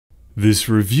This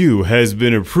review has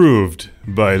been approved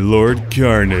by Lord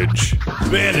Carnage.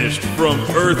 Banished from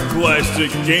Earth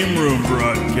Classic Game Room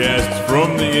broadcasts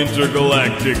from the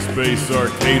Intergalactic Space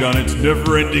Arcade on its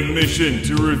never-ending mission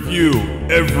to review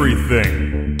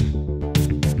everything.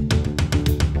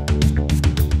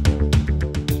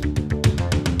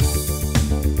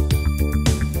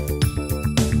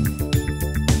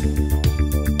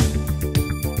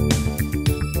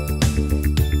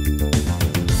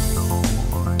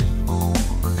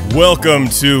 Welcome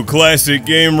to Classic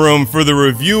Game Room for the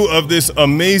review of this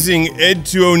amazing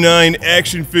ED-209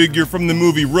 action figure from the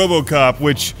movie Robocop,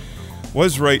 which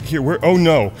was right here. Where? Oh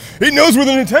no! It knows where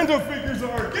the Nintendo figures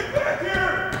are! Get back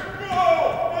here!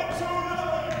 No!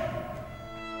 ED-209!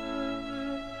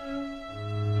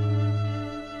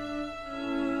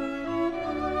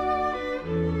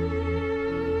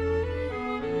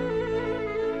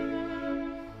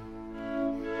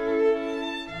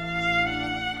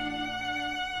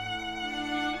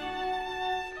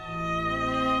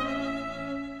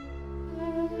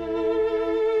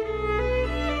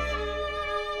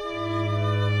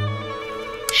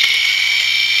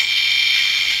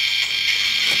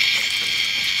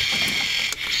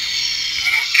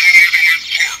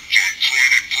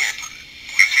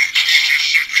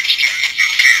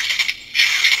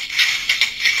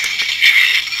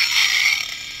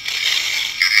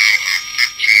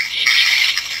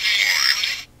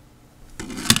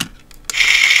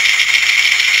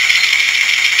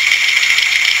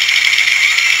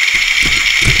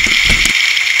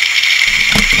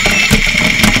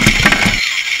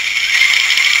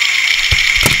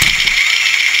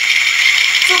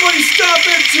 Somebody stop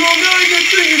ED-209, that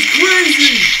thing is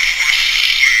crazy!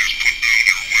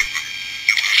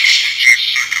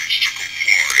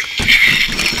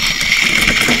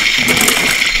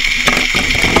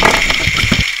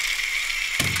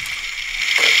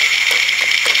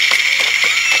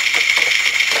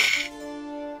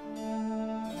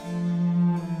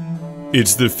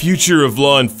 It's the future of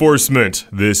law enforcement.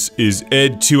 This is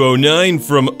ED-209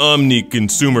 from Omni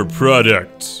Consumer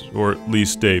Products, or at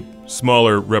least a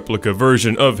smaller replica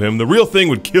version of him. The real thing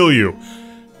would kill you.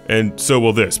 And so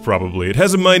will this, probably. It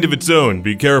has a mind of its own.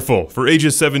 Be careful. For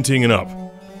ages 17 and up.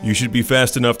 You should be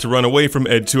fast enough to run away from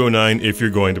ED-209 if you're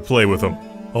going to play with him.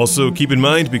 Also, keep in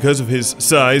mind, because of his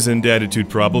size and attitude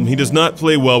problem, he does not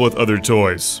play well with other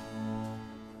toys.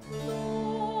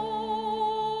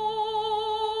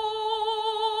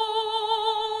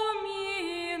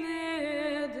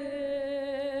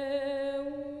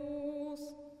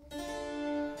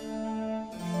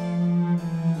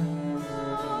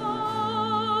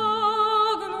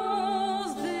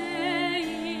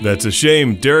 That's a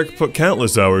shame. Derek put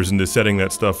countless hours into setting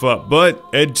that stuff up, but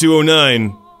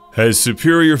ED-209 has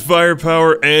superior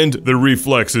firepower and the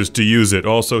reflexes to use it.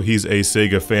 Also, he's a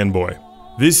Sega fanboy.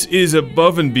 This is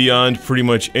above and beyond pretty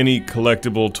much any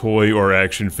collectible toy or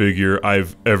action figure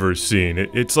I've ever seen.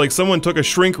 It's like someone took a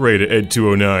shrink ray to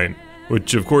ED-209,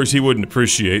 which of course he wouldn't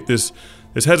appreciate. This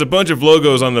has a bunch of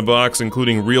logos on the box,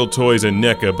 including Real Toys and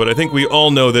NECA, but I think we all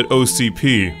know that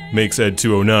OCP makes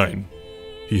ED-209.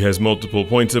 He has multiple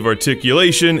points of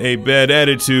articulation, a bad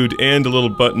attitude, and a little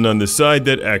button on the side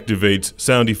that activates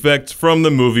sound effects from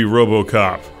the movie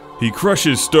Robocop. He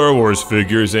crushes Star Wars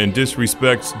figures and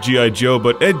disrespects G.I. Joe,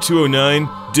 but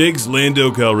ED-209 digs Lando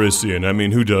Calrissian. I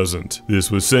mean, who doesn't? This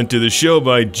was sent to the show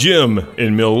by Jim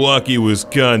in Milwaukee,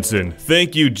 Wisconsin.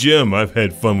 Thank you, Jim. I've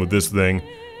had fun with this thing.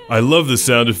 I love the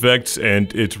sound effects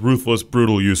and its ruthless,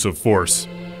 brutal use of force.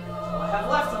 I have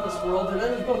left in this world, and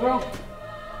then it goes wrong.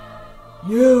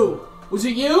 You! Was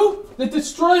it you that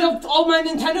destroyed all my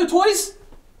Nintendo toys?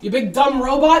 You big dumb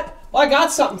robot? Well, I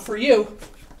got something for you.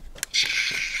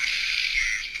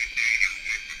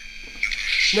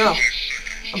 No.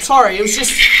 I'm sorry, it was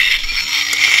just...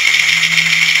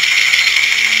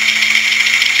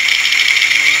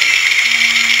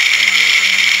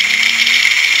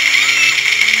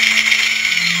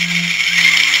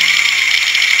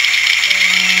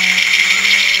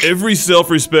 Every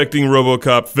self-respecting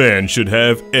Robocop fan should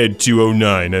have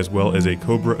ED-209, as well as a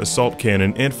Cobra assault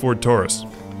cannon and Ford Taurus.